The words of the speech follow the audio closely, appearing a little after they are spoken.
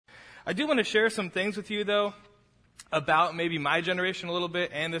I do want to share some things with you, though, about maybe my generation a little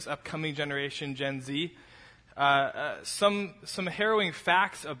bit and this upcoming generation, Gen Z. Some harrowing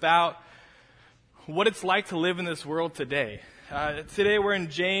facts about what it's like to live in this world today. Today we're in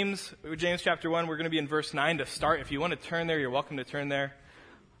James chapter 1. We're going to be in verse 9 to start. If you want to turn there, you're welcome to turn there.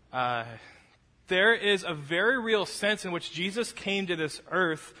 There is a very real sense in which Jesus came to this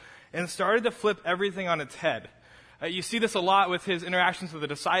earth and started to flip everything on its head. You see this a lot with his interactions with the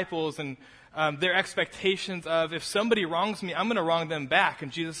disciples and their expectations of, if somebody wrongs me, I'm going to wrong them back.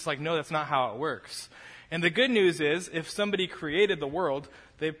 And Jesus is like, no, that's not how it works. And the good news is, if somebody created the world,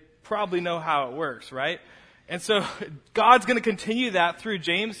 they probably know how it works, right? And so God's going to continue that through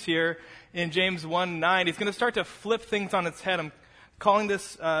James here in James 1:9. He's going to start to flip things on its head. I'm calling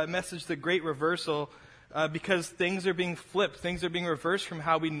this message the Great Reversal because things are being flipped. Things are being reversed from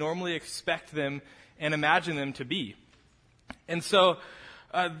how we normally expect them and imagine them to be. And so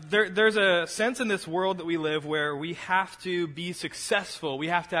there's a sense in this world that we live where we have to be successful. We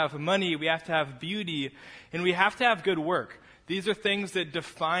have to have money. We have to have beauty. And we have to have good work. These are things that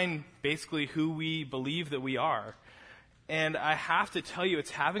define basically who we believe that we are. And I have to tell you, it's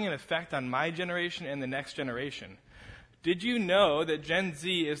having an effect on my generation and the next generation. Did you know that Gen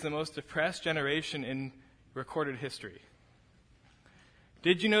Z is the most depressed generation in recorded history?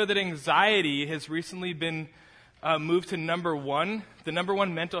 Did you know that anxiety has recently been moved to number one, the number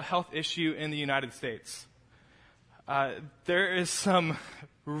one mental health issue in the United States? There is some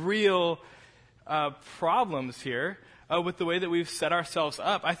real problems here with the way that we've set ourselves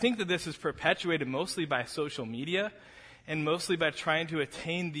up. I think that this is perpetuated mostly by social media and mostly by trying to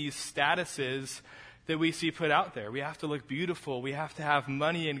attain these statuses that we see put out there. We have to look beautiful. We have to have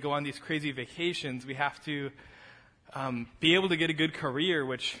money and go on these crazy vacations. We have to be able to get a good career,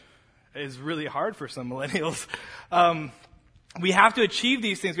 which is really hard for some millennials. We have to achieve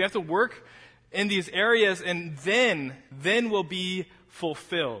these things. We have to work in these areas, and then we'll be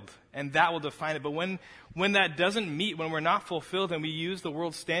fulfilled, and that will define it. But when that doesn't meet, when we're not fulfilled, and we use the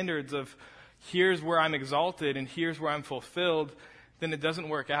world's standards of here's where I'm exalted and here's where I'm fulfilled, then it doesn't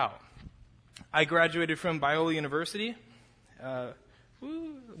work out. I graduated from Biola University.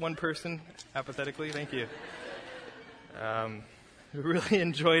 One person, apathetically, thank you. Really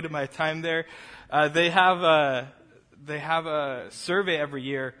enjoyed my time there. They have a survey every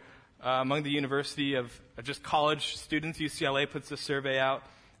year among the university of just college students. UCLA puts this survey out,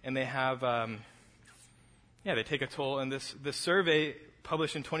 and they have they take a toll. And this survey,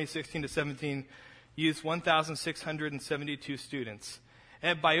 published in 2016 to 17, used 1,672 students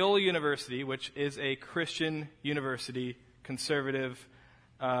at Biola University, which is a Christian university, conservative,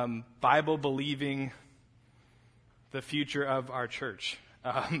 Bible-believing, the future of our church,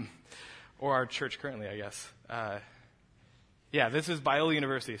 or our church currently, I guess. This is Biola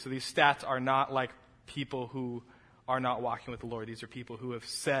University. So these stats are not like people who are not walking with the Lord. These are people who have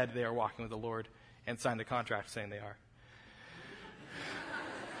said they are walking with the Lord and signed a contract saying they are.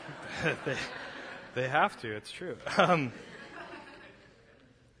 They have to. It's true.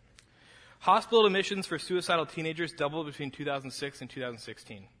 Hospital admissions for suicidal teenagers doubled between 2006 and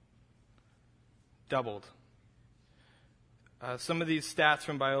 2016. Doubled. Some of these stats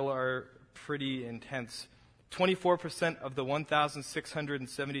from Biola are pretty intense. 24% of the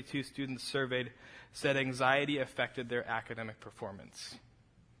 1,672 students surveyed said anxiety affected their academic performance.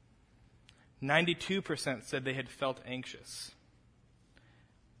 92% said they had felt anxious.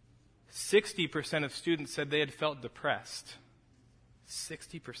 60% of students said they had felt depressed.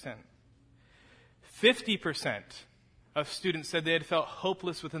 60%. 50% of students said they had felt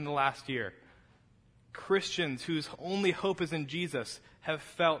hopeless within the last year. Christians whose only hope is in Jesus have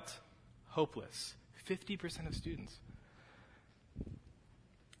felt hopeless. 50% of students.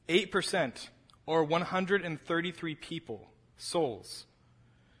 8%, or 133 people, souls,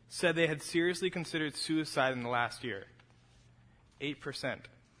 said they had seriously considered suicide in the last year. 8%,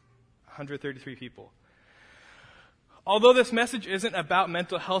 133 people. Although this message isn't about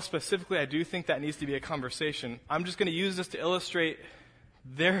mental health specifically, I do think that needs to be a conversation. I'm just going to use this to illustrate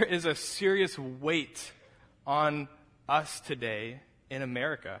there is a serious weight on us today in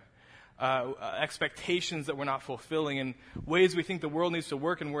America. Expectations that we're not fulfilling and ways we think the world needs to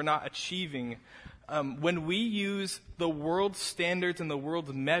work and we're not achieving. When we use the world's standards and the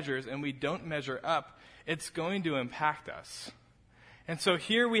world's measures and we don't measure up, it's going to impact us. And so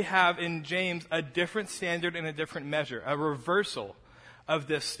here we have in James a different standard and a different measure, a reversal of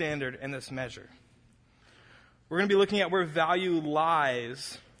this standard and this measure. We're going to be looking at where value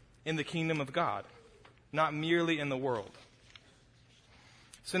lies in the kingdom of God, not merely in the world.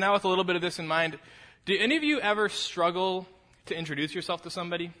 So now with a little bit of this in mind, do any of you ever struggle to introduce yourself to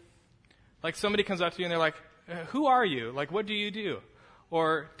somebody? Like somebody comes up to you and they're like, who are you? Like, what do you do?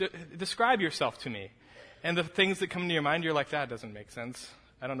 Or describe yourself to me. And the things that come to your mind, you're like, that doesn't make sense.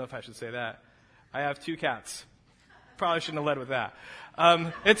 I don't know if I should say that. I have 2 cats. Probably shouldn't have led with that.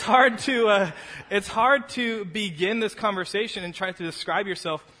 It's hard to begin this conversation and try to describe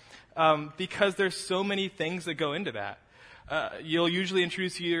yourself because there's so many things that go into that. You'll usually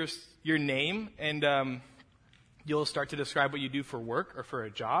introduce your name, and you'll start to describe what you do for work or for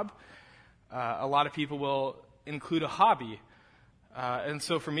a job. A lot of people will include a hobby. And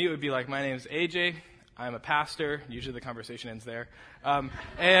so for me, it would be like, my name is AJ. I'm a pastor. Usually the conversation ends there.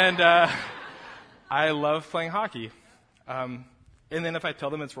 I love playing hockey. And then if I tell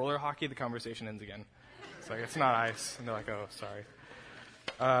them it's roller hockey, the conversation ends again. It's like, it's not ice. And they're like, oh,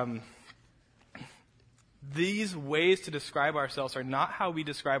 sorry. These ways to describe ourselves are not how we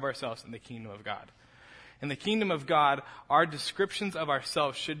describe ourselves in the kingdom of God. In the kingdom of God, our descriptions of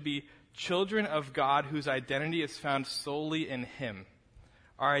ourselves should be children of God whose identity is found solely in Him.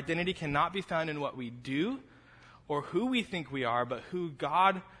 Our identity cannot be found in what we do or who we think we are, but who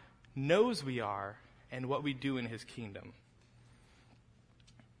God knows we are and what we do in His kingdom.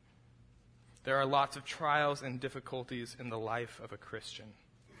 There are lots of trials and difficulties in the life of a Christian.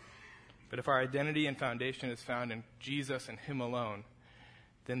 But if our identity and foundation is found in Jesus and Him alone,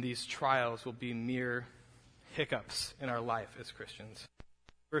 then these trials will be mere hiccups in our life as Christians.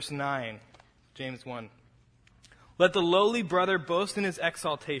 Verse 9, James 1. Let the lowly brother boast in his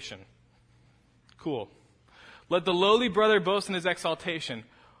exaltation. Cool. Let the lowly brother boast in his exaltation.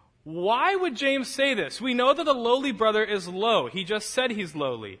 Why would James say this? We know that the lowly brother is low. He just said he's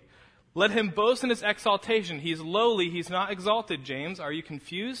lowly. Let him boast in his exaltation. He's lowly. He's not exalted, James. Are you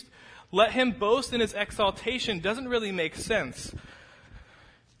confused? Let him boast in his exaltation doesn't really make sense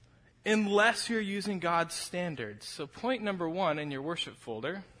unless you're using God's standards. So point number 1 in your worship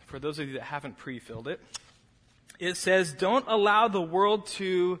folder, for those of you that haven't pre-filled it, it says, don't allow the world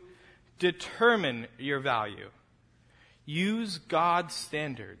to determine your value. Use God's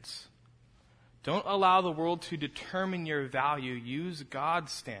standards. Don't allow the world to determine your value. Use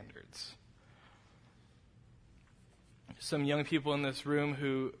God's standards. Some young people in this room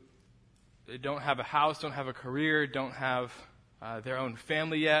who don't have a house, don't have a career, don't have their own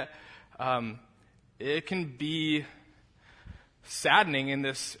family yet. It can be saddening in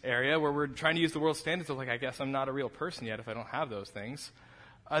this area where we're trying to use the world's standards of like, I guess I'm not a real person yet if I don't have those things.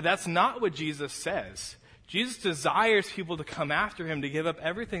 That's not what Jesus says. Jesus desires people to come after Him, to give up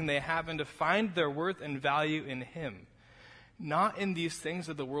everything they have, and to find their worth and value in Him, not in these things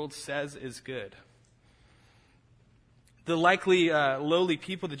that the world says is good. The likely lowly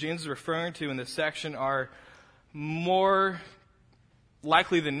people that James is referring to in this section are more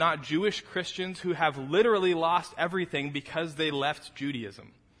likely than not Jewish Christians who have literally lost everything because they left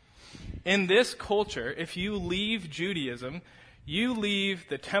Judaism. In this culture, if you leave Judaism, you leave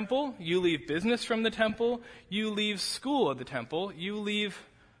the temple, you leave business from the temple, you leave school at the temple, you leave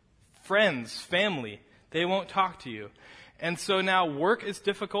friends, family. They won't talk to you. And so now work is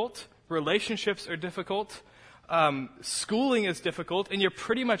difficult, relationships are difficult, schooling is difficult, and you're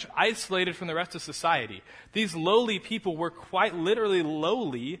pretty much isolated from the rest of society. These lowly people were quite literally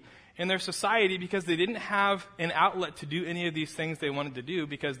lowly in their society because they didn't have an outlet to do any of these things they wanted to do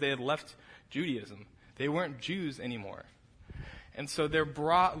because they had left Judaism. They weren't Jews anymore. And so they're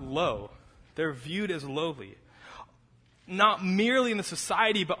brought low. They're viewed as lowly. Not merely in the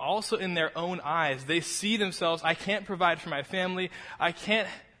society, but also in their own eyes. They see themselves, I can't provide for my family. I can't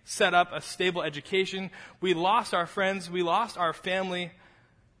set up a stable education. We lost our friends. We lost our family.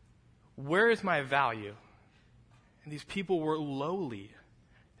 Where is my value? And these people were lowly.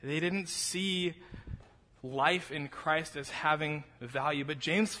 They didn't see life in Christ as having value. But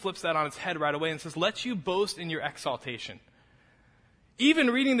James flips that on its head right away and says, let you boast in your exaltation.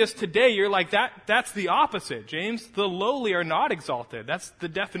 Even reading this today, you're like, that's the opposite, James. The lowly are not exalted. That's the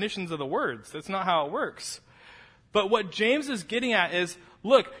definitions of the words. That's not how it works. But what James is getting at is,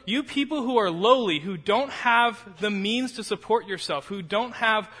 look, you people who are lowly, who don't have the means to support yourself, who don't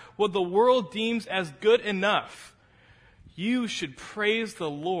have what the world deems as good enough, you should praise the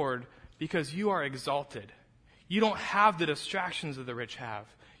Lord because you are exalted. You don't have the distractions that the rich have.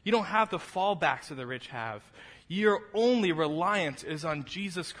 You don't have the fallbacks that the rich have. Your only reliance is on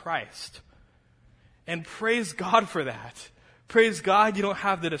Jesus Christ. And praise God for that. Praise God you don't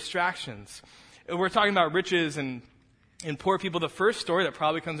have the distractions. We're talking about riches and poor people. The first story that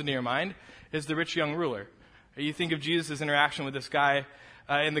probably comes into your mind is the rich young ruler. You think of Jesus' interaction with this guy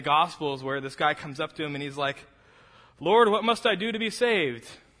in the Gospels where this guy comes up to him and he's like, Lord, what must I do to be saved?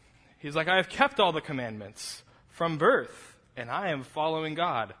 He's like, I have kept all the commandments from birth, and I am following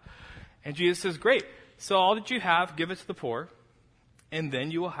God. And Jesus says, great, so all that you have, give it to the poor, and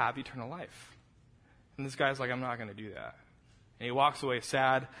then you will have eternal life. And this guy's like, I'm not going to do that. And he walks away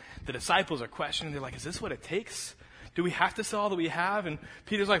sad. The disciples are questioning. They're like, is this what it takes? Do we have to sell all that we have? And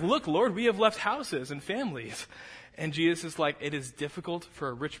Peter's like, look, Lord, we have left houses and families. And Jesus is like, it is difficult for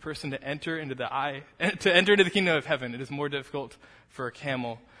a rich person to enter into the kingdom of heaven. It is more difficult for a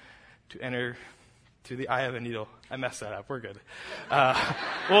camel to enter to the eye of a needle. I messed that up. We're good.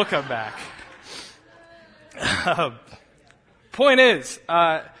 We'll come back. Point is,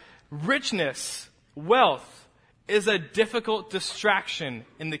 richness, wealth, is a difficult distraction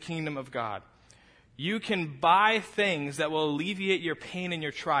in the kingdom of God. You can buy things that will alleviate your pain and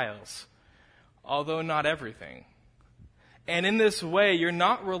your trials, although not everything. And in this way, you're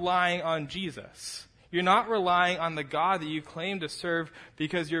not relying on Jesus. You're not relying on the God that you claim to serve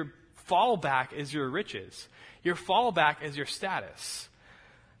because your fallback is your riches. Your fallback is your status.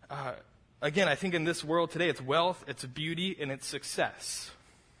 Again, I think in this world today, it's wealth, it's beauty, and it's success.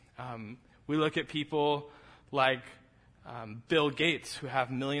 We look at people like Bill Gates, who have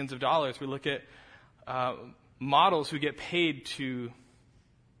millions of dollars. We look at models who get paid to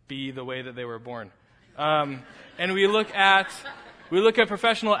be the way that they were born. And we look at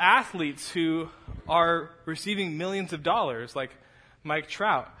professional athletes who are receiving millions of dollars, like Mike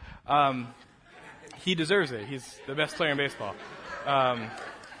Trout. He deserves it. He's the best player in baseball.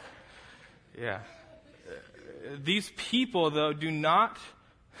 Yeah. These people, though, do not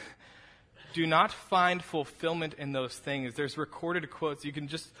find fulfillment in those things. There's recorded quotes. You can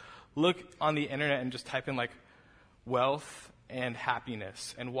just look on the internet and just type in like wealth and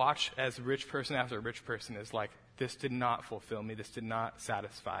happiness and watch as rich person after rich person is like, this did not fulfill me. This did not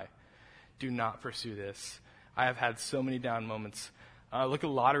satisfy. Do not pursue this. I have had so many down moments. Look at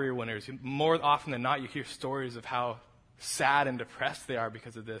lottery winners. More often than not, you hear stories of how sad and depressed they are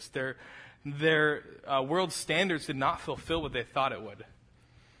because of this. Their world standards did not fulfill what they thought it would.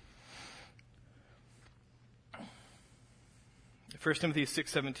 1 Timothy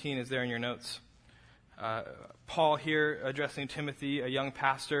 6:17 is there in your notes. Paul here, addressing Timothy, a young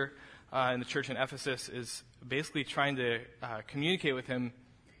pastor in the church in Ephesus, is basically trying to communicate with him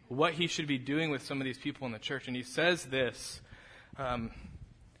what he should be doing with some of these people in the church. And he says this,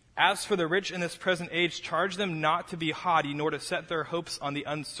 as for the rich in this present age, charge them not to be haughty, nor to set their hopes on the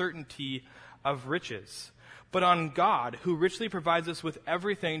uncertainty of riches, but on God, who richly provides us with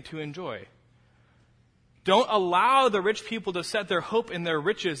everything to enjoy. Don't allow the rich people to set their hope in their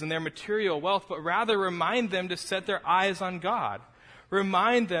riches and their material wealth, but rather remind them to set their eyes on God.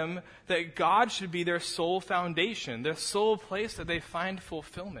 Remind them that God should be their sole foundation, their sole place that they find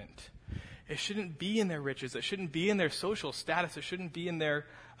fulfillment. It shouldn't be in their riches. It shouldn't be in their social status. It shouldn't be in their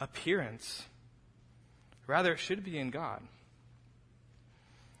appearance. Rather, it should be in God.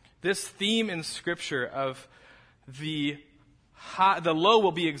 This theme in Scripture of the low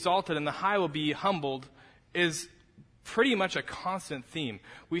will be exalted and the high will be humbled is pretty much a constant theme.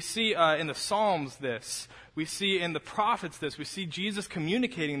 We see in the Psalms this. We see in the prophets this. We see Jesus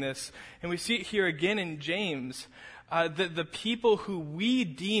communicating this. And we see it here again in James. That the people who we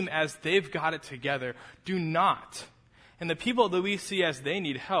deem as they've got it together do not. And the people that we see as they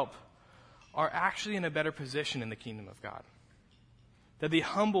need help are actually in a better position in the kingdom of God. That the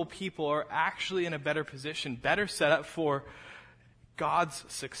humble people are actually in a better position, better set up for God's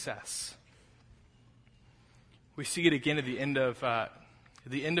success. We see it again at the end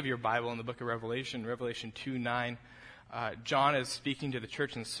of your Bible in the book of Revelation, Revelation 2:9. John is speaking to the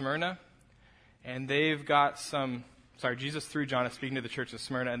church in Smyrna, and Jesus through John is speaking to the church in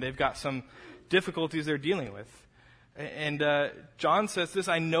Smyrna, and they've got some difficulties they're dealing with. And John says this,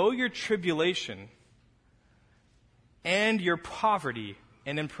 I know your tribulation and your poverty,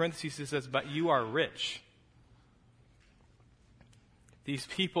 and in parentheses it says, but you are rich. These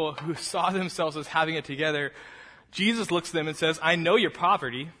people who saw themselves as having it together, Jesus looks at them and says, I know your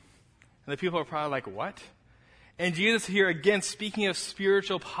poverty. And the people are probably like, what? And Jesus here again speaking of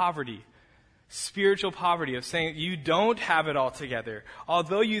spiritual poverty of saying you don't have it all together.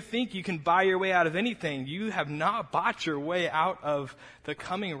 Although you think you can buy your way out of anything, you have not bought your way out of the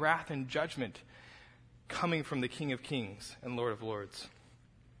coming wrath and judgment coming from the King of Kings and Lord of Lords.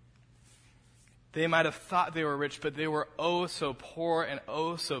 They might have thought they were rich, but they were oh so poor and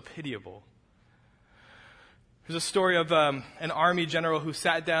oh so pitiable. There's a story of an army general who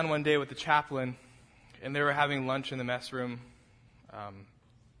sat down one day with the chaplain, and they were having lunch in the mess room.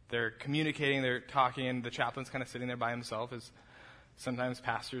 They're communicating, they're talking, and the chaplain's kind of sitting there by himself, as sometimes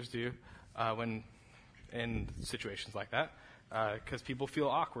pastors do when in situations like that, because people feel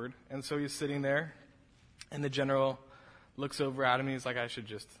awkward. And so he's sitting there, and the general looks over at him, and he's like, I should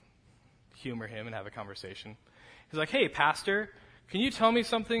just humor him and have a conversation. He's like, hey, pastor, can you tell me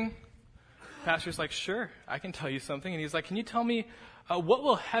something? Pastor's like, sure, I can tell you something. And he's like, can you tell me, what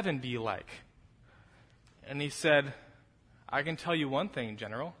will heaven be like? And he said, I can tell you one thing,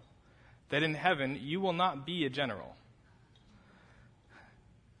 General, that in heaven you will not be a general.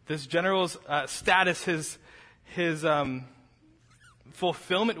 This general's status, his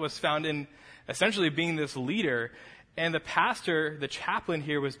fulfillment was found in essentially being this leader. And the pastor, the chaplain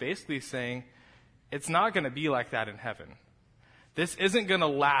here, was basically saying, it's not going to be like that in heaven. This isn't going to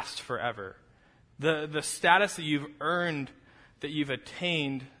last forever. The status that you've earned, that you've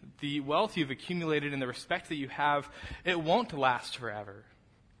attained, the wealth you've accumulated, and the respect that you have, it won't last forever.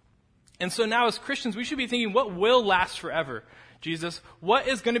 And so now as Christians, we should be thinking, what will last forever? Jesus, what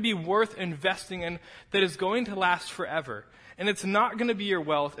is going to be worth investing in that is going to last forever? And it's not going to be your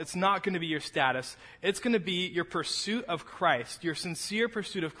wealth. It's not going to be your status. It's going to be your pursuit of Christ, your sincere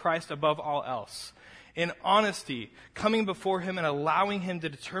pursuit of Christ above all else. In honesty, coming before him and allowing him to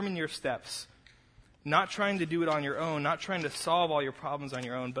determine your steps. Not trying to do it on your own, not trying to solve all your problems on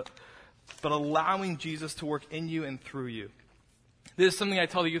your own, but allowing Jesus to work in you and through you. This is something I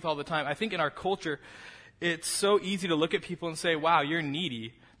tell the youth all the time. I think in our culture, it's so easy to look at people and say, wow, you're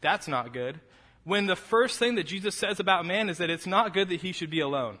needy. That's not good. When the first thing that Jesus says about man is that it's not good that he should be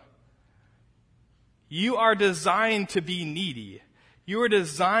alone. You are designed to be needy. You are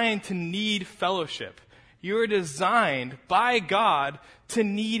designed to need fellowship. You are designed by God to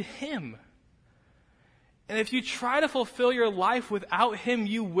need him. And if you try to fulfill your life without him,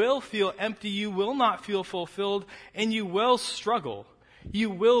 you will feel empty, you will not feel fulfilled, and you will struggle. You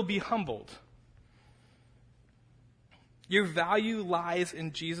will be humbled. Your value lies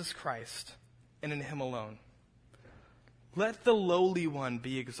in Jesus Christ and in him alone. Let the lowly one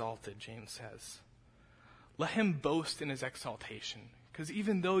be exalted, James says. Let him boast in his exaltation. Because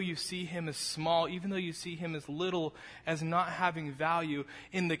even though you see him as small, even though you see him as little, as not having value,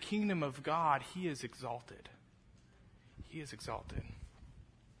 in the kingdom of God, he is exalted. He is exalted.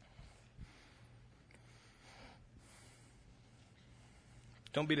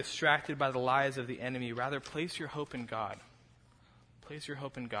 Don't be distracted by the lies of the enemy. Rather, place your hope in God. Place your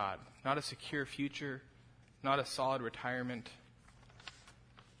hope in God. Not a secure future, not a solid retirement,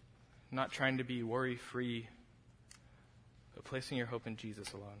 not trying to be worry-free, but placing your hope in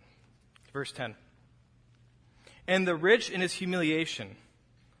Jesus alone. Verse 10. And the rich in his humiliation,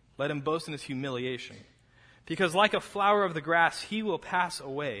 let him boast in his humiliation, because like a flower of the grass, he will pass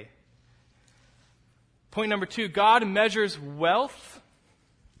away. Point number 2, God measures wealth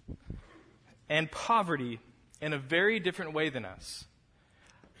and poverty in a very different way than us.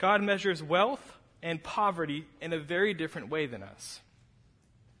 God measures wealth and poverty in a very different way than us.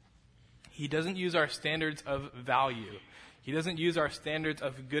 He doesn't use our standards of value. He doesn't use our standards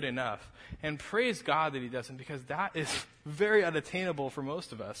of good enough. And praise God that he doesn't, because that is very unattainable for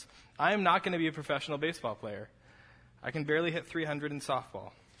most of us. I am not going to be a professional baseball player. I can barely hit 300 in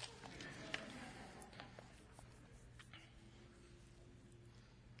softball.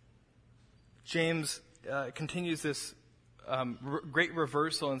 James continues this great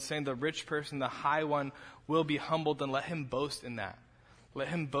reversal in saying the rich person, the high one, will be humbled, and let him boast in that. Let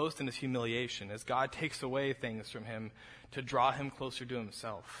him boast in his humiliation as God takes away things from him to draw him closer to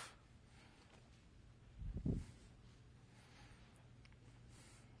himself.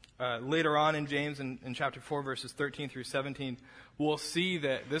 Later on in James, in chapter 4, verses 13 through 17, we'll see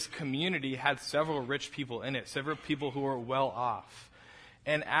that this community had several rich people in it, several people who were well off.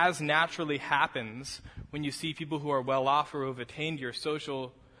 And as naturally happens when you see people who are well off or who have attained your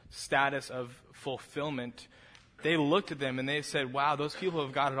social status of fulfillment, they looked at them and they said, wow, those people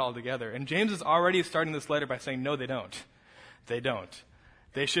have got it all together. And James is already starting this letter by saying, no, they don't. They don't.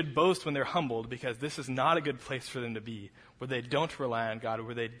 They should boast when they're humbled, because this is not a good place for them to be, where they don't rely on God,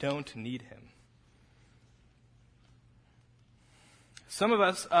 where they don't need him. Some of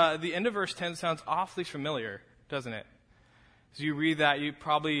us, the end of verse 10 sounds awfully familiar, doesn't it? As you read that, you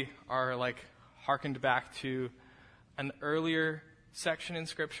probably are hearkened back to an earlier section in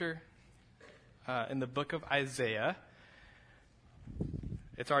Scripture, in the book of Isaiah.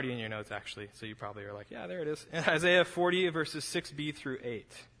 It's already in your notes, actually, so you probably are like, yeah, there it is. In Isaiah 40, verses 6b through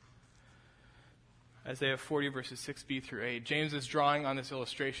 8. Isaiah 40, verses 6b through 8. James is drawing on this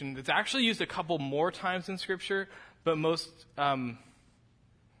illustration. It's actually used a couple more times in Scripture, but most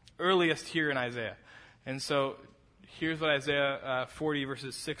earliest here in Isaiah. And so here's what Isaiah 40,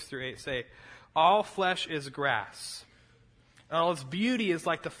 verses 6 through 8 say. All flesh is grass, and all its beauty is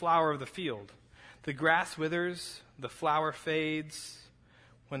like the flower of the field. The grass withers, the flower fades.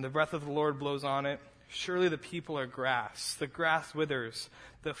 When the breath of the Lord blows on it, Surely the people are grass. The grass withers,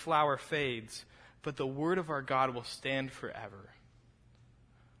 the flower fades, but the word of our God will stand forever.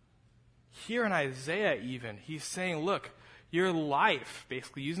 Here in Isaiah even, he's saying, look, your life,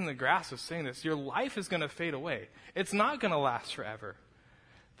 basically using the grass of saying this, your life is going to fade away. It's not going to last forever.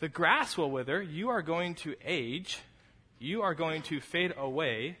 The grass will wither. You are going to age. You are going to fade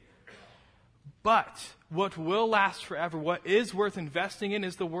away. But what will last forever, what is worth investing in,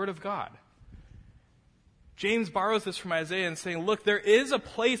 is the Word of God. James borrows this from Isaiah and saying, look, there is a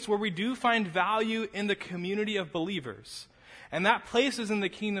place where we do find value in the community of believers. And that place is in the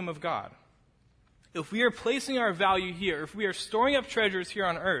kingdom of God. If we are placing our value here, if we are storing up treasures here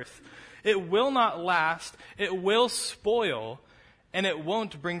on earth, it will not last, it will spoil, and it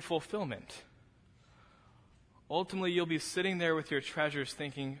won't bring fulfillment. Ultimately, you'll be sitting there with your treasures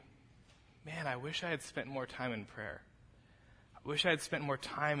thinking, man, I wish I had spent more time in prayer. I wish I had spent more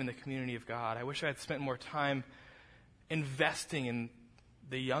time in the community of God. I wish I had spent more time investing in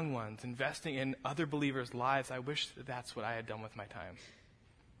the young ones, investing in other believers' lives. I wish that's what I had done with my time.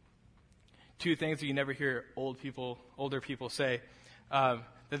 Two things that you never hear older people say, that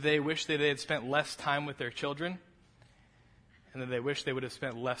they wish that they had spent less time with their children, and that they wish they would have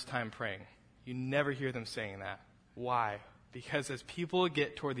spent less time praying. You never hear them saying that. Why? Because as people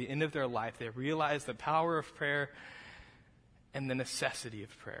get toward the end of their life, they realize the power of prayer and the necessity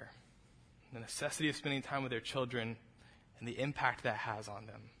of prayer. The necessity of spending time with their children and the impact that has on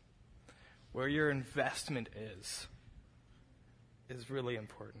them. Where your investment is really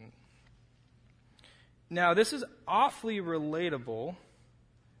important. Now, this is awfully relatable.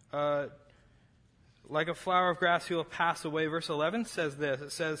 Like a flower of grass, he will pass away. Verse 11 says this.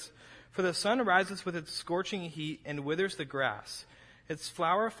 It says, for the sun rises with its scorching heat and withers the grass. Its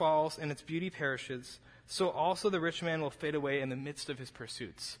flower falls and its beauty perishes. So also the rich man will fade away in the midst of his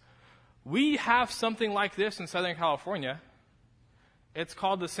pursuits. We have something like this in Southern California. It's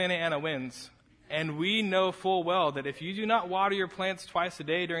called the Santa Ana winds. And we know full well that if you do not water your plants twice a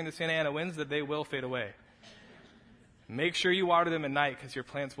day during the Santa Ana winds, that they will fade away. Make sure you water them at night because your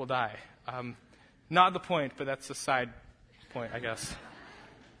plants will die. Not the point, but that's a side point, I guess.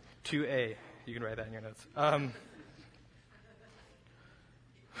 2A. You can write that in your notes.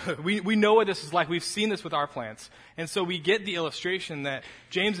 We know what this is like. We've seen this with our plants. And so we get the illustration that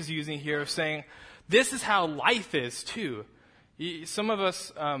James is using here of saying, this is how life is too. Some of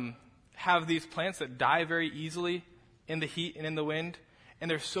us have these plants that die very easily in the heat and in the wind. And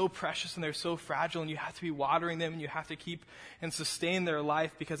they're so precious and they're so fragile, and you have to be watering them, and you have to keep and sustain their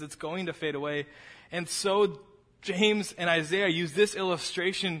life because it's going to fade away. And so James and Isaiah use this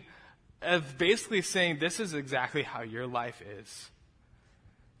illustration of basically saying this is exactly how your life is.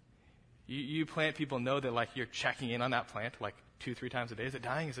 You plant people know that like you're checking in on that plant like 2-3 times a day. Is it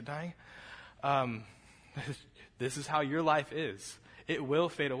dying? Is it dying? This is how your life is. It will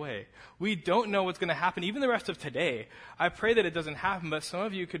fade away. We don't know what's going to happen, even the rest of today. I pray that it doesn't happen, but some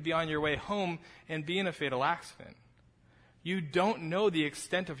of you could be on your way home and be in a fatal accident. You don't know the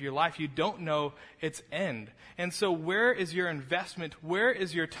extent of your life. You don't know its end. And so where is your investment? Where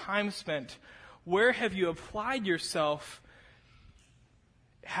is your time spent? Where have you applied yourself?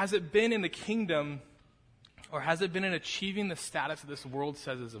 Has it been in the kingdom, or has it been in achieving the status that this world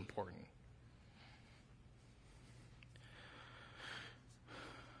says is important?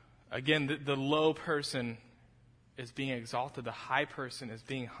 Again, the low person is being exalted. The high person is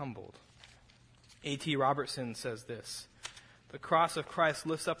being humbled. A.T. Robertson says this: the cross of Christ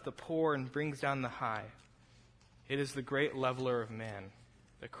lifts up the poor and brings down the high. It is the great leveler of man.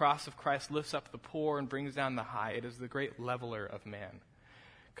 The cross of Christ lifts up the poor and brings down the high. It is the great leveler of man.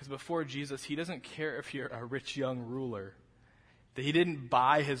 Because before Jesus, he doesn't care if you're a rich young ruler, that he didn't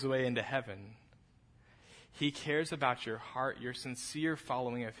buy his way into heaven. He cares about your heart, your sincere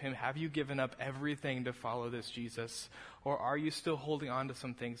following of him. Have you given up everything to follow this Jesus? Or are you still holding on to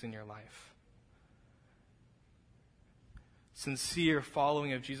some things in your life? Sincere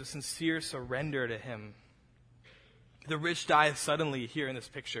following of Jesus, sincere surrender to him. The rich dies suddenly here in this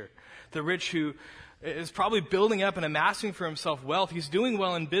picture. The rich who is probably building up and amassing for himself wealth. He's doing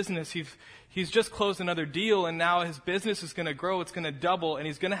well in business. He's just closed another deal, and now his business is going to grow. It's going to double, and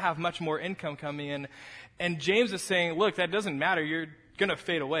he's going to have much more income coming in. And James is saying, look, that doesn't matter. You're going to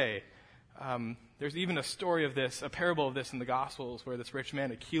fade away. There's even a story of this, a parable of this in the Gospels, where this rich man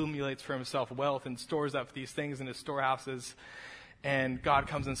accumulates for himself wealth and stores up these things in his storehouses. And God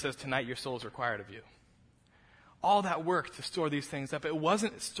comes and says, tonight your soul is required of you. All that work to store these things up, it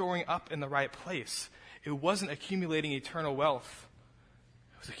wasn't storing up in the right place. It wasn't accumulating eternal wealth.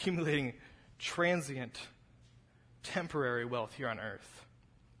 It was accumulating transient, temporary wealth here on earth.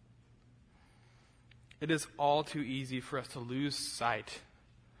 It is all too easy for us to lose sight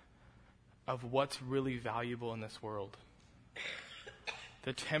of what's really valuable in this world.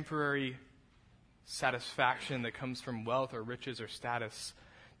 The temporary satisfaction that comes from wealth or riches or status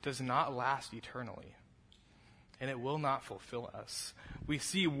does not last eternally. And it will not fulfill us. We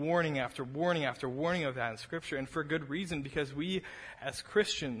see warning after warning after warning of that in Scripture, and for good reason, because we as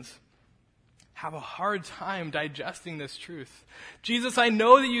Christians have a hard time digesting this truth. Jesus, I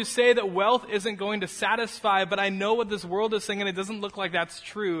know that you say that wealth isn't going to satisfy, but I know what this world is saying, and it doesn't look like that's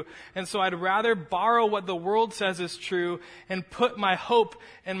true. And so I'd rather borrow what the world says is true and put my hope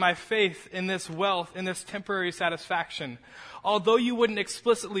and my faith in this wealth, in this temporary satisfaction. Although you wouldn't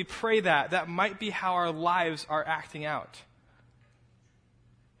explicitly pray that, that might be how our lives are acting out.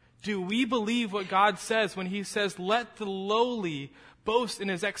 Do we believe what God says when he says, let the lowly boast in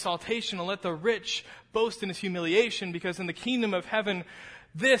his exaltation and let the rich boast in his humiliation? Because in the kingdom of heaven,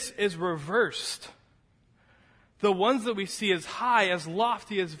 this is reversed. The ones that we see as high, as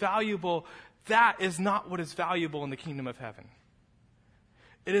lofty, as valuable, that is not what is valuable in the kingdom of heaven.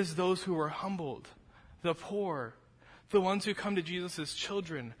 It is those who are humbled, the poor, the ones who come to Jesus as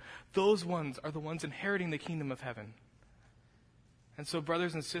children. Those ones are the ones inheriting the kingdom of heaven. And so,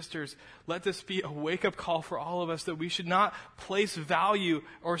 brothers and sisters, let this be a wake-up call for all of us that we should not place value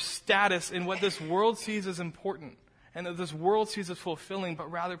or status in what this world sees as important and that this world sees as fulfilling, but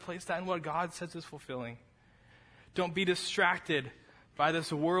rather place that in what God says is fulfilling. Don't be distracted by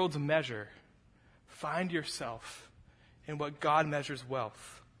this world's measure. Find yourself in what God measures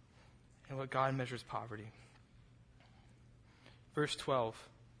wealth and what God measures poverty. Verse 12.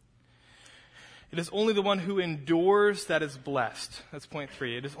 It is only the one who endures that is blessed. That's point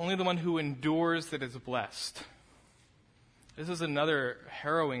 3. It is only the one who endures that is blessed. This is another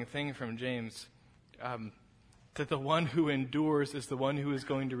harrowing thing from James, that the one who endures is the one who is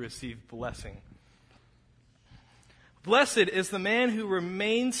going to receive blessing. Blessed is the man who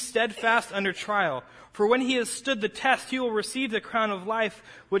remains steadfast under trial, for when he has stood the test, he will receive the crown of life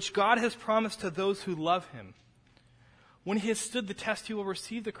which God has promised to those who love him. When he has stood the test, he will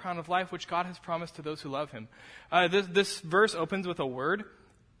receive the crown of life which God has promised to those who love him. This verse opens with a word.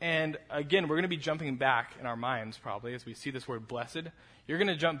 And again, we're going to be jumping back in our minds probably as we see this word blessed. You're going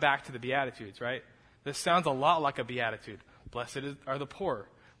to jump back to the Beatitudes, right? This sounds a lot like a beatitude. Blessed are the poor.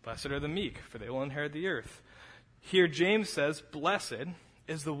 Blessed are the meek, for they will inherit the earth. Here James says, blessed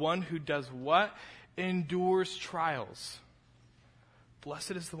is the one who does what? Endures trials.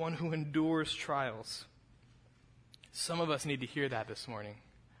 Blessed is the one who endures trials. Some of us need to hear that this morning.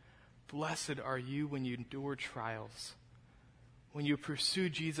 Blessed are you when you endure trials, when you pursue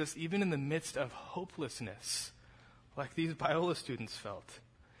Jesus even in the midst of hopelessness, like these Biola students felt,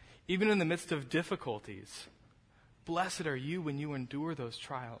 even in the midst of difficulties. Blessed are you when you endure those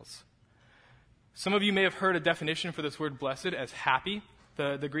trials. Some of you may have heard a definition for this word blessed as happy.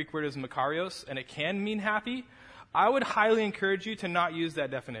 The Greek word is makarios, and it can mean happy. I would highly encourage you to not use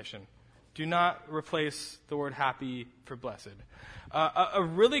that definition. Do not replace the word happy for blessed. A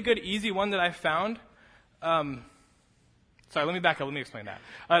really good, easy one that I found. Sorry, let me back up. Let me explain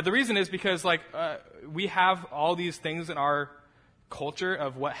that. The reason is because, we have all these things in our culture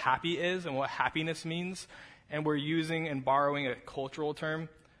of what happy is and what happiness means, and we're using and borrowing a cultural term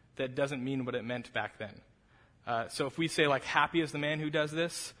that doesn't mean what it meant back then. So if we say, happy is the man who does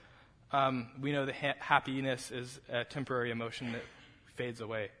this, we know that happiness is a temporary emotion that fades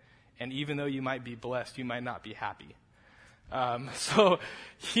away. And even though you might be blessed, you might not be happy. So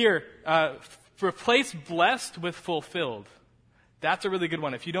here, replace blessed with fulfilled. That's a really good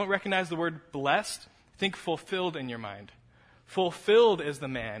one. If you don't recognize the word blessed, think fulfilled in your mind. Fulfilled is the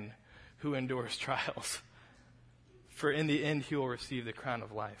man who endures trials, for in the end he will receive the crown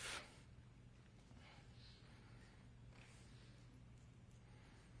of life.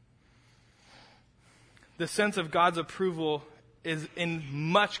 The sense of God's approval is in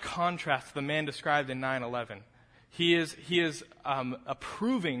much contrast to the man described in 9:11. He is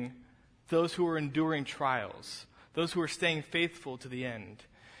approving those who are enduring trials, those who are staying faithful to the end.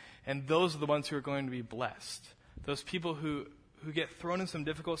 And those are the ones who are going to be blessed. Those people who get thrown in some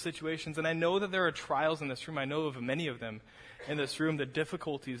difficult situations. And I know that there are trials in this room. I know of many of them in this room, the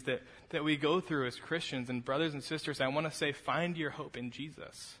difficulties that we go through as Christians. And brothers and sisters, I want to say, find your hope in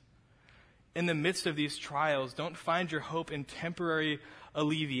Jesus. In the midst of these trials, don't find your hope in temporary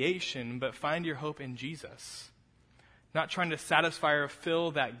alleviation, but find your hope in Jesus. Not trying to satisfy or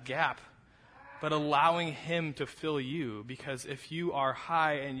fill that gap, but allowing him to fill you. Because if you are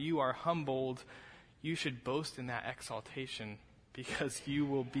high and you are humbled, you should boast in that exaltation, because you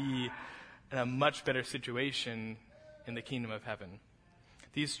will be in a much better situation in the kingdom of heaven.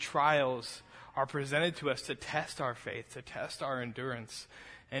 These trials are presented to us to test our faith, to test our endurance,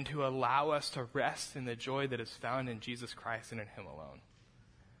 and to allow us to rest in the joy that is found in Jesus Christ and in Him alone.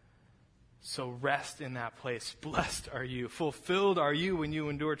 So rest in that place. Blessed are you. Fulfilled are you when you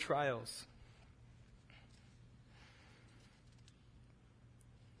endure trials.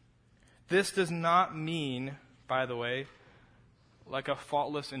 This does not mean, by the way, like a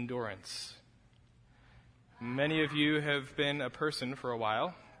faultless endurance. Many of you have been a person for a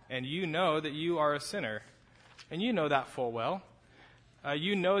while, and you know that you are a sinner. And you know that full well.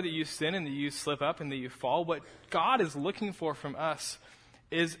 You know that you sin and that you slip up and that you fall. What God is looking for from us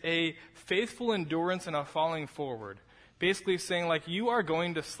is a faithful endurance and a falling forward. Basically saying, like, you are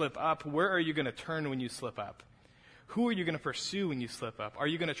going to slip up. Where are you going to turn when you slip up? Who are you going to pursue when you slip up? Are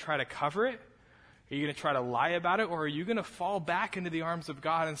you going to try to cover it? Are you going to try to lie about it? Or are you going to fall back into the arms of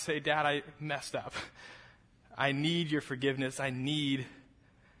God and say, Dad, I messed up. I need your forgiveness. I need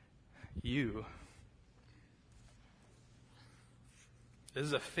you. This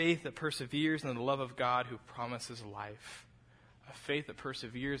is a faith that perseveres in the love of God who promises life. A faith that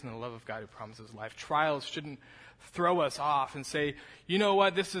perseveres in the love of God who promises life. Trials shouldn't throw us off and say, you know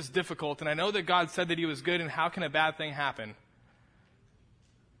what, this is difficult, and I know that God said that He was good, and how can a bad thing happen?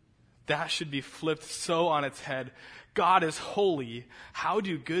 That should be flipped so on its head. God is holy. How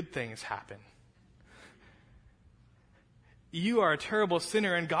do good things happen? You are a terrible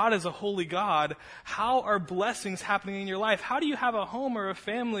sinner, and God is a holy God. How are blessings happening in your life? How do you have a home or a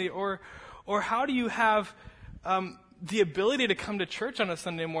family, or how do you have the ability to come to church on a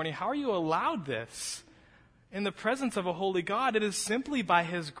Sunday morning? How are you allowed this? In the presence of a holy God, it is simply by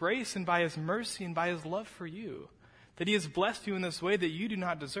His grace and by His mercy and by His love for you that He has blessed you in this way that you do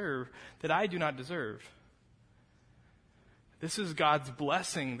not deserve, that I do not deserve. This is God's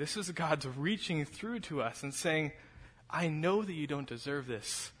blessing. This is God's reaching through to us and saying, I know that you don't deserve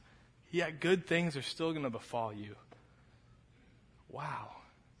this, yet good things are still going to befall you. Wow.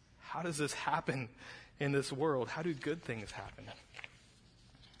 How does this happen in this world? How do good things happen?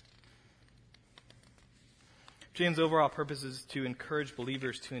 James' overall purpose is to encourage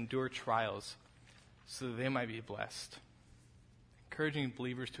believers to endure trials so that they might be blessed. Encouraging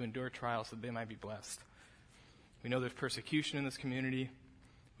believers to endure trials so that they might be blessed. We know there's persecution in this community.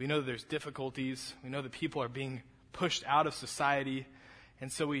 We know that there's difficulties. We know that people are being pushed out of society.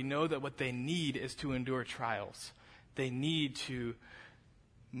 And so we know that what they need is to endure trials. They need to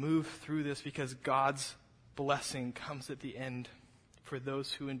move through this because God's blessing comes at the end for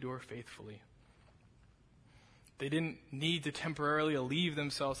those who endure faithfully. They didn't need to temporarily alleviate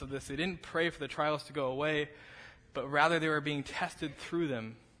themselves of this. They didn't pray for the trials to go away, but rather they were being tested through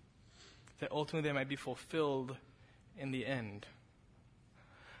them, that ultimately they might be fulfilled in the end.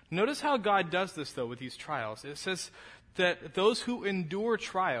 Notice how God does this, though, with these trials. It says that those who endure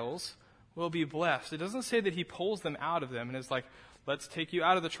trials will be blessed. It doesn't say that He pulls them out of them and is like, let's take you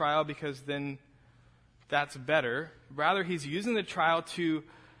out of the trial because then that's better. Rather, He's using the trial to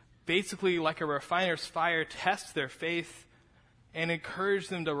basically, like a refiner's fire, test their faith and encourage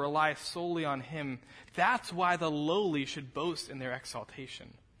them to rely solely on Him. That's why the lowly should boast in their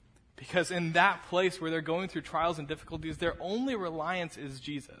exaltation. Because in that place where they're going through trials and difficulties, their only reliance is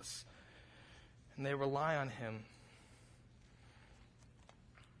Jesus. And they rely on Him.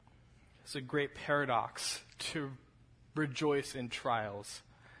 It's a great paradox to rejoice in trials.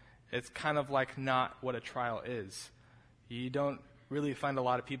 It's kind of like not what a trial is. You don't really find a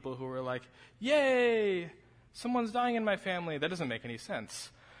lot of people who are like, yay, someone's dying in my family. That doesn't make any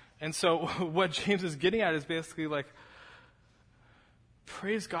sense. And so what James is getting at is basically like,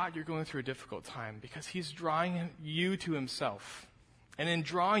 praise God you're going through a difficult time because He's drawing you to Himself. And in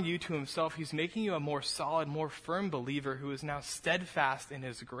drawing you to Himself, He's making you a more solid, more firm believer who is now steadfast in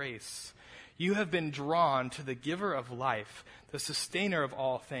His grace. You have been drawn to the giver of life, the sustainer of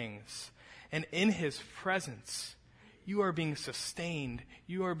all things. And in His presence, you are being sustained.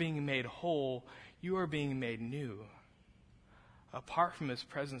 You are being made whole. You are being made new. Apart from His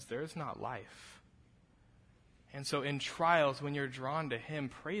presence, there is not life. And so in trials, when you're drawn to Him,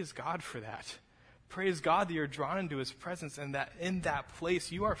 praise God for that. Praise God that you're drawn into His presence and that in that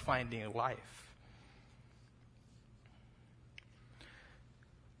place you are finding life.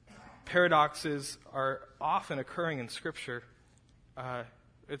 Paradoxes are often occurring in Scripture.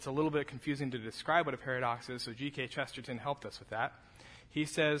 It's a little bit confusing to describe what a paradox is, so G.K. Chesterton helped us with that. He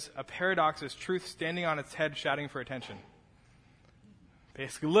says, a paradox is truth standing on its head shouting for attention.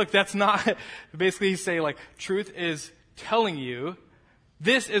 Basically, look, that's not, basically he's saying like, truth is telling you,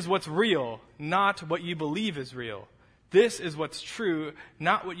 this is what's real, not what you believe is real. This is what's true,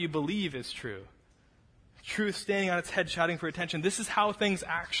 not what you believe is true. truth standing on its head, shouting for attention. This is how things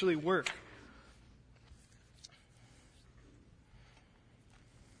actually work.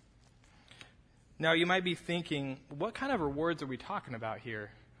 Now, you might be thinking, what kind of rewards are we talking about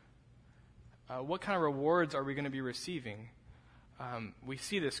here? What kind of rewards are we going to be receiving? We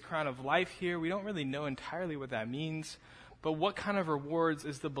see this crown of life here. We don't really know entirely what that means. But what kind of rewards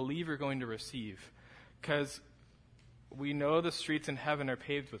is the believer going to receive? Because we know the streets in heaven are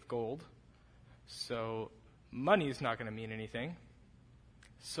paved with gold. So money is not going to mean anything.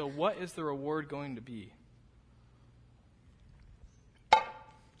 So what is the reward going to be?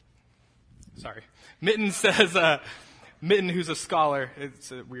 Sorry. Mitten says, Mitten, who's a scholar,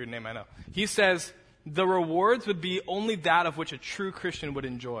 it's a weird name, I know. He says, the rewards would be only that of which a true Christian would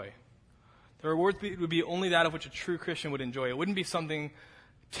enjoy. The rewards would be only that of which a true Christian would enjoy. It wouldn't be something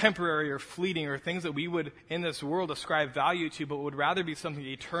temporary or fleeting or things that we would in this world ascribe value to, but would rather be something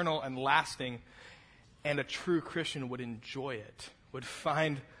eternal and lasting, and a true Christian would enjoy it, would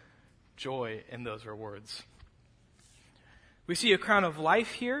find joy in those rewards. We see a crown of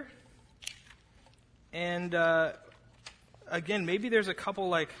life here. And again, maybe there's a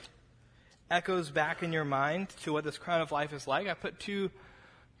couple echoes back in your mind to what this crown of life is like. I put two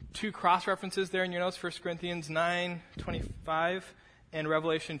cross references there in your notes: 1 Corinthians 9:25 and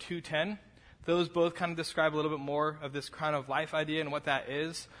Revelation 2:10. Those both kind of describe a little bit more of this crown of life idea and what that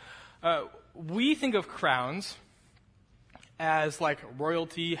is. We think of crowns as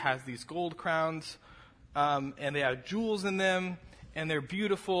royalty has these gold crowns, and they have jewels in them, and they're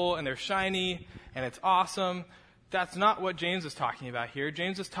beautiful, and they're shiny, and it's awesome. That's not what James is talking about here.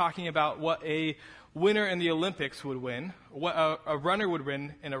 James is talking about what a winner in the Olympics would win, what a runner would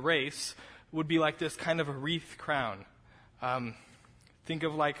win in a race would be like this kind of a wreath crown. Think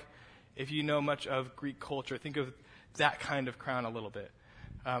of if you know much of Greek culture, think of that kind of crown a little bit.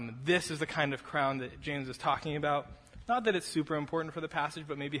 This is the kind of crown that James is talking about. Not that it's super important for the passage,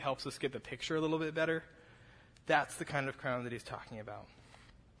 but maybe helps us get the picture a little bit better. That's the kind of crown that he's talking about.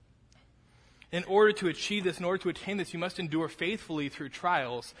 In order to achieve this, in order to attain this, you must endure faithfully through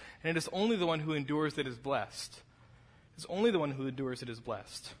trials, and it is only the one who endures that is blessed. It's only the one who endures that is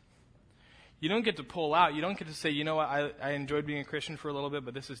blessed. You don't get to pull out. You don't get to say, you know what, I enjoyed being a Christian for a little bit,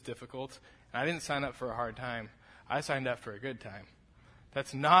 but this is difficult, and I didn't sign up for a hard time. I signed up for a good time.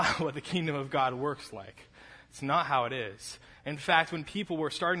 That's not what the kingdom of God works like. It's not how it is. In fact, when people were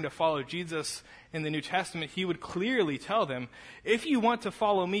starting to follow Jesus in the New Testament, he would clearly tell them, if you want to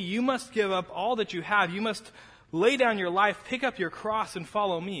follow me, you must give up all that you have. You must lay down your life, pick up your cross, and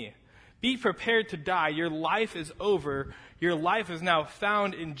follow me. Be prepared to die. Your life is over. Your life is now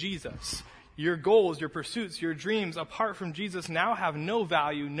found in Jesus. Your goals, your pursuits, your dreams, apart from Jesus, now have no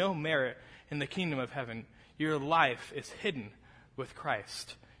value, no merit in the kingdom of heaven. Your life is hidden with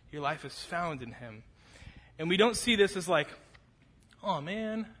Christ. Your life is found in him. And we don't see this as oh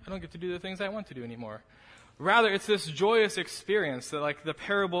man, I don't get to do the things I want to do anymore. Rather, it's this joyous experience that the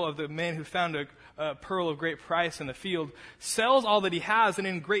parable of the man who found a pearl of great price in the field, sells all that he has and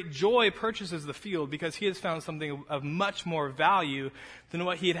in great joy purchases the field because he has found something of much more value than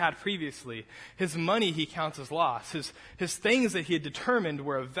what he had previously. His money he counts as loss. His things that he had determined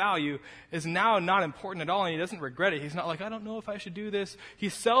were of value is now not important at all, and he doesn't regret it. He's not I don't know if I should do this. He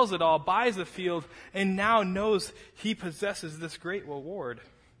sells it all, buys the field, and now knows he possesses this great reward.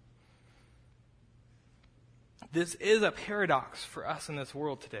 This is a paradox for us in this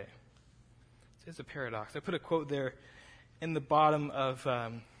world today. It is a paradox. I put a quote there in the bottom of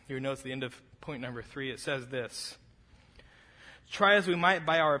your notes at the end of point number 3. It says this: try as we might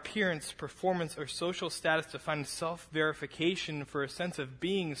by our appearance, performance, or social status to find self-verification for a sense of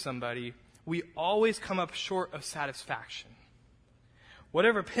being somebody, we always come up short of satisfaction.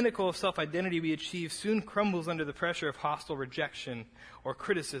 Whatever pinnacle of self-identity we achieve soon crumbles under the pressure of hostile rejection or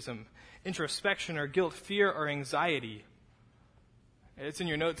criticism, introspection or guilt, fear or anxiety. It's in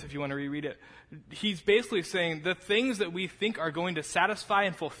your notes if you want to reread it. He's basically saying the things that we think are going to satisfy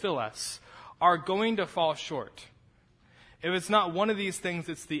and fulfill us are going to fall short. If it's not one of these things,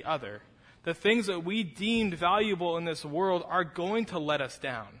 it's the other. The things that we deemed valuable in this world are going to let us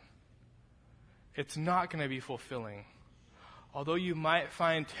down. It's not going to be fulfilling. Although you might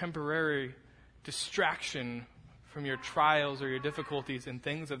find temporary distraction from your trials or your difficulties in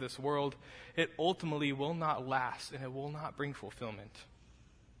things of this world, it ultimately will not last and it will not bring fulfillment.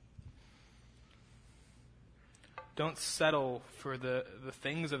 Don't settle for the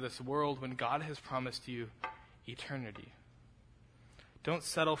things of this world when God has promised you eternity. Don't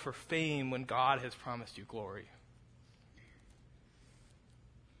settle for fame when God has promised you glory.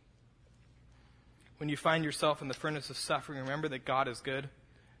 When you find yourself in the furnace of suffering, remember that God is good,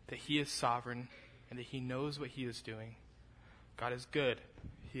 that he is sovereign, and that he knows what he is doing. God is good.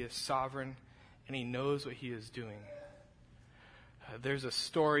 He is sovereign, and he knows what he is doing. There's a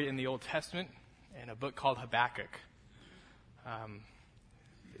story in the Old Testament in a book called Habakkuk.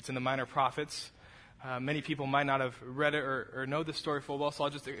 It's in the Minor Prophets. Many people might not have read it or know the story full well, so I'll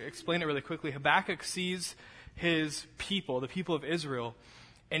just explain it really quickly. Habakkuk sees his people, the people of Israel,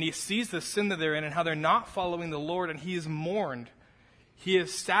 and he sees the sin that they're in and how they're not following the Lord, and he is mourned. He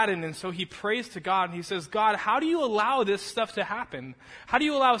is saddened, and so he prays to God, and he says, God, how do you allow this stuff to happen? How do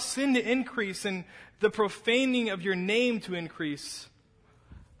you allow sin to increase and the profaning of your name to increase?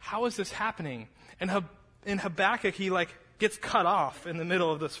 How is this happening? And in Habakkuk, he gets cut off in the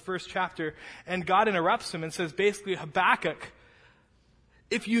middle of this first chapter, and God interrupts him and says, basically, Habakkuk,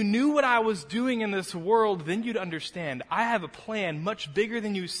 if you knew what I was doing in this world, then you'd understand. I have a plan much bigger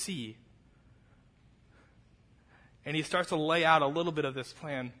than you see. And he starts to lay out a little bit of this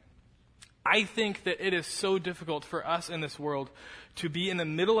plan. I think that it is so difficult for us in this world to be in the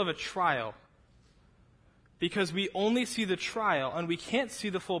middle of a trial because we only see the trial and we can't see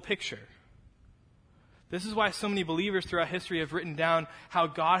the full picture. This is why so many believers throughout history have written down how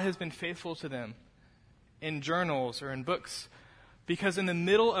God has been faithful to them in journals or in books. Because in the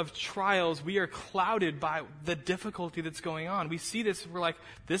middle of trials, we are clouded by the difficulty that's going on. We see this, we're like,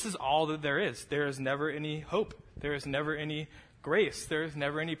 this is all that there is. There is never any hope. There is never any grace. There is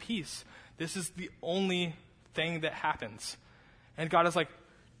never any peace. This is the only thing that happens. And God is like,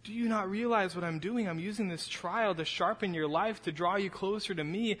 do you not realize what I'm doing? I'm using this trial to sharpen your life, to draw you closer to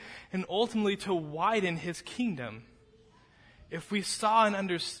me, and ultimately to widen his kingdom. If we saw and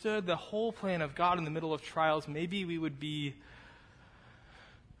understood the whole plan of God in the middle of trials, maybe we would be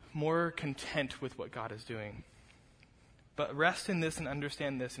more content with what God is doing. But rest in this and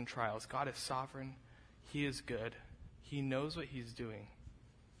understand this in trials. God is sovereign. He is good. He knows what he's doing,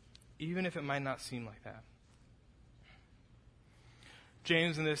 even if it might not seem like that.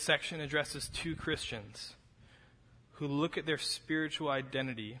 James in this section addresses two Christians who look at their spiritual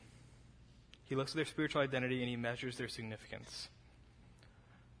identity. He looks at their spiritual identity and he measures their significance.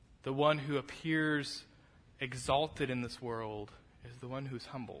 The one who appears exalted in this world is the one who's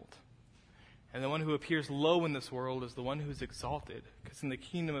humbled. And the one who appears low in this world is the one who's exalted. Because in the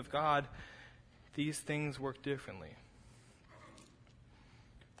kingdom of God, these things work differently.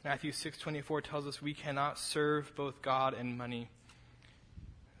 Matthew 6:24 tells us we cannot serve both God and money.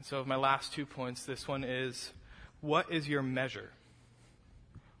 And so my last 2 points, this one is, what is your measure?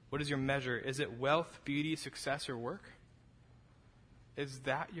 What is your measure? Is it wealth, beauty, success, or work? Is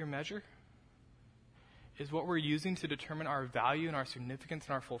that your measure? Is what we're using to determine our value and our significance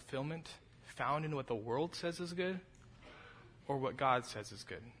and our fulfillment found in what the world says is good or what God says is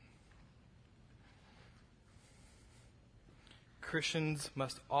good? Christians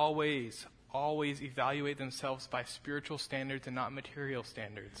must always evaluate themselves by spiritual standards and not material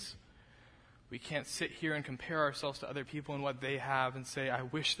standards. We can't sit here and compare ourselves to other people and what they have and say, I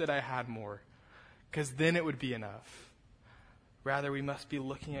wish that I had more, because then it would be enough. Rather, we must be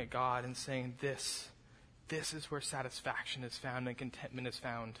looking at God and saying, this is where satisfaction is found and contentment is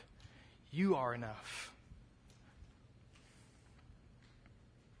found. You are enough.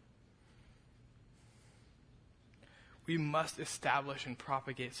 We must establish and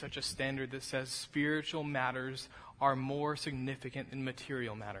propagate such a standard that says spiritual matters are more significant than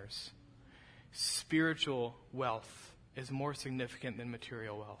material matters. Spiritual wealth is more significant than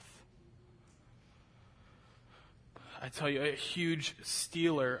material wealth. I tell you, a huge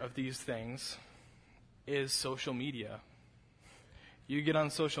stealer of these things is social media. You get on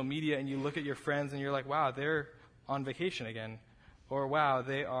social media and you look at your friends and you're like, wow, they're on vacation again. Or wow,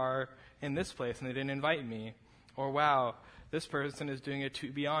 they are in this place and they didn't invite me. Or wow, this person is doing a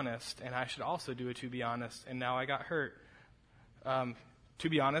to be honest and I should also do a to be honest and now I got hurt. To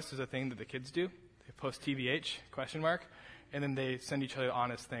be honest is a thing that the kids do. They post TBH, ? And then they send each other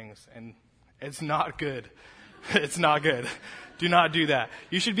honest things. And it's not good. It's not good. Do not do that.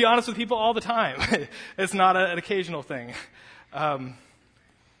 You should be honest with people all the time. It's not an occasional thing.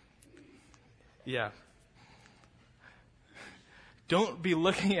 Yeah. Don't be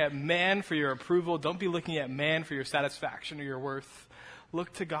looking at man for your approval. Don't be looking at man for your satisfaction or your worth.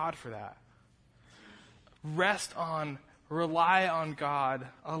 Look to God for that. Rely on God.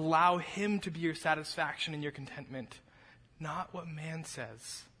 Allow him to be your satisfaction and your contentment. Not what man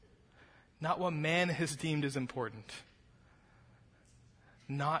says. Not what man has deemed as important.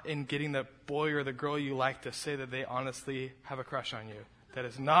 Not in getting the boy or the girl you like to say that they honestly have a crush on you. That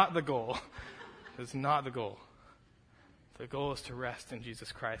is not the goal. That is not the goal. The goal is to rest in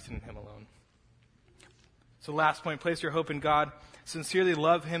Jesus Christ and in him alone. So last point, place your hope in God. Sincerely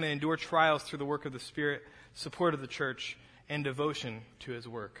love him and endure trials through the work of the Spirit, support of the church, and devotion to his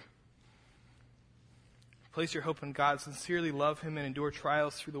work. Place your hope in God. Sincerely love him and endure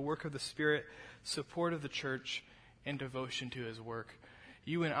trials through the work of the Spirit, support of the church, and devotion to his work.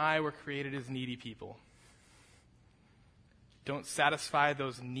 You and I were created as needy people. Don't satisfy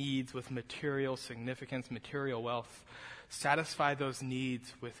those needs with material significance, material wealth. Satisfy those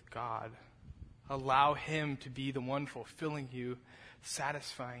needs with God. Allow him to be the one fulfilling you,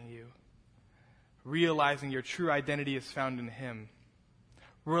 satisfying you. Realizing your true identity is found in him.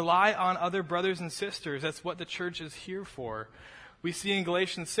 Rely on other brothers and sisters. That's what the church is here for. We see in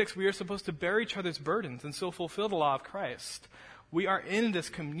Galatians 6, we are supposed to bear each other's burdens and so fulfill the law of Christ. We are in this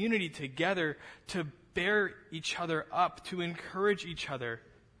community together to bear each other up, to encourage each other,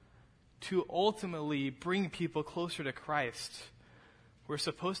 to ultimately bring people closer to Christ. We're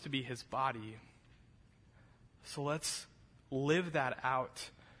supposed to be his body. So let's live that out.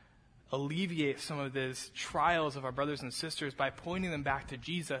 Alleviate some of these trials of our brothers and sisters by pointing them back to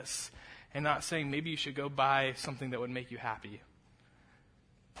Jesus and not saying maybe you should go buy something that would make you happy.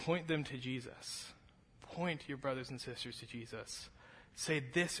 Point them to Jesus. Point your brothers and sisters to Jesus. Say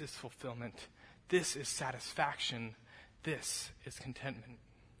this is fulfillment. This is satisfaction. This is contentment.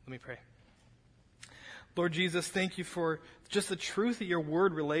 Let me pray. Lord Jesus, thank you for just the truth that your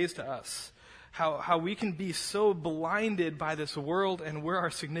word relays to us. How we can be so blinded by this world and where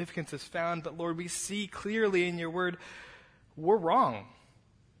our significance is found. But Lord, we see clearly in your word, we're wrong.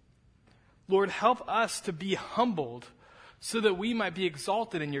 Lord, help us to be humbled so that we might be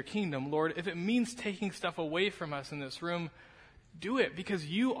exalted in your kingdom. Lord, if it means taking stuff away from us in this room, do it, because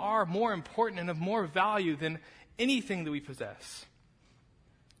you are more important and of more value than anything that we possess.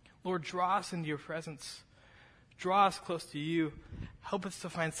 Lord, draw us into your presence. Draw us close to you. Help us to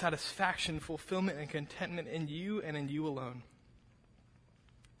find satisfaction, fulfillment, and contentment in you and in you alone.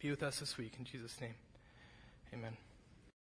 Be with us this week. In Jesus' name, amen.